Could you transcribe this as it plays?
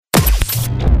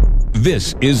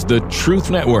This is the Truth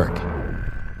Network.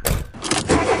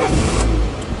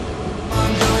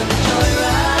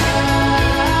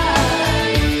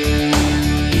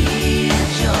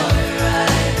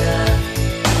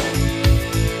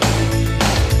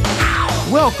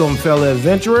 Welcome, fellow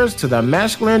adventurers, to the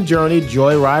Masculine Journey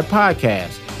Joyride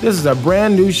podcast. This is a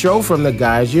brand new show from the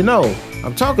guys you know.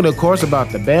 I'm talking, of course, about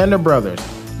the Band of Brothers.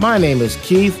 My name is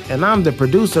Keith, and I'm the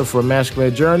producer for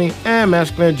Masculine Journey and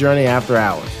Masculine Journey After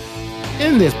Hours.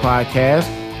 In this podcast,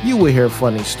 you will hear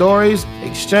funny stories,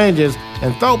 exchanges,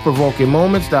 and thought-provoking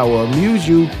moments that will amuse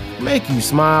you, make you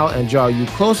smile, and draw you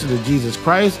closer to Jesus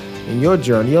Christ in your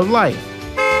journey of life.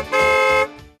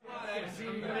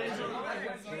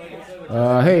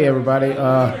 Hey everybody,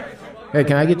 hey,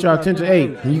 can I get your attention? Hey,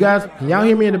 can y'all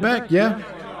hear me in the back? Yeah?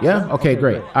 Okay,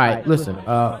 great. All right, listen,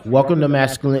 welcome to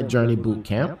Masculine Journey Boot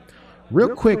Camp. Real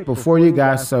quick, before you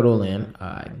guys settle in,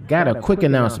 I got a quick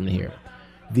announcement here.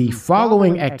 The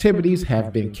following activities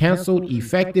have been canceled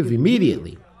effective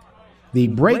immediately. The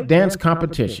breakdance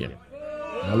competition.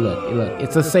 Now look,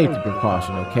 it's a safety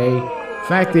precaution, okay?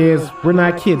 Fact is, we're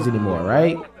not kids anymore,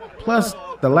 right? Plus,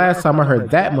 the last time I heard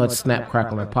that much snap,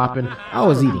 crackle, and popping, I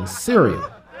was eating cereal,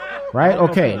 right?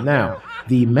 Okay, now,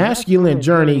 the Masculine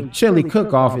Journey Chili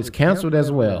Cook-Off is canceled as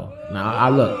well. Now, I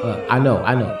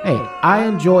know. Hey, I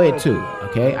enjoy it too,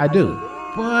 okay? I do.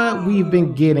 But we've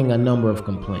been getting a number of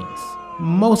complaints,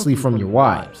 mostly from your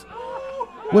wives.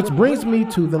 Which brings me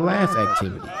to the last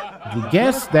activity, the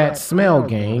Guess That Smell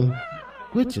game,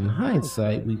 which in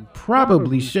hindsight, we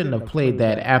probably shouldn't have played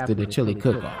that after the chili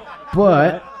cook-off.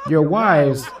 But your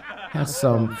wives have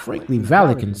some frankly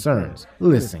valid concerns.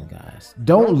 Listen, guys,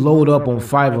 don't load up on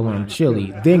 5-alarm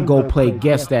chili, then go play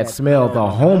Guess That Smell, the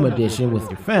home edition with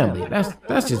your family.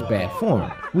 That's just bad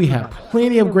form. We have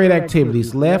plenty of great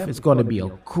activities left. It's going to be a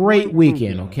great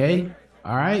weekend, okay?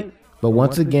 All right? But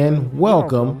once again,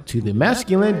 welcome to the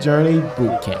Masculine Journey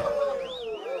Boot Camp.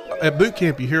 At boot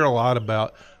camp, you hear a lot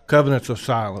about covenants of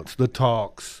silence, the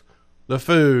talks, the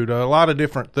food, a lot of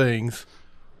different things.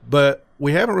 But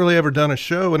we haven't really ever done a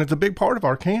show, and it's a big part of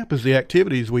our camp is the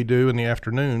activities we do in the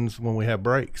afternoons when we have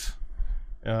breaks.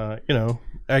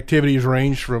 Activities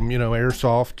range from,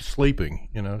 airsoft to sleeping,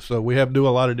 so we have to do a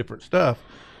lot of different stuff.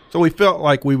 So we felt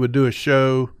like we would do a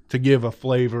show to give a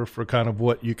flavor for kind of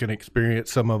what you can experience,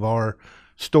 some of our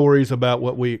stories about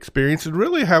what we experience and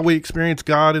really how we experience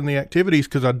God in the activities,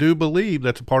 because I do believe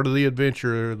that's a part of the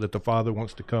adventure that the Father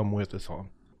wants to come with us on.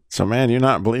 So, man, you're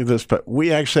not believe this, but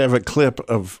we actually have a clip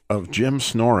of Jim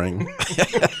snoring.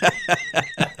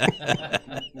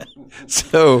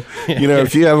 So,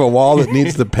 if you have a wall that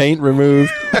needs the paint removed,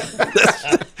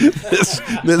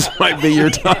 this might be your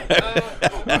time.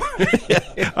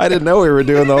 I didn't know we were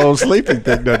doing the whole sleeping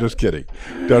thing. No, just kidding.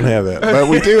 Don't have that. But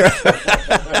we do.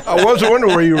 I was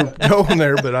wondering where you were going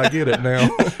there, but I get it now.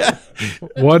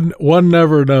 One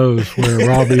never knows where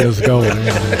Robbie is going.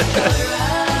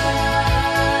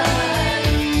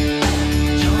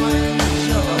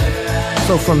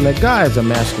 So from the guys of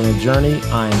Masculine Journey,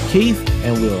 I'm Keith,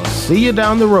 and we'll see you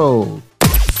down the road.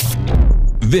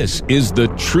 This is the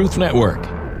Truth Network.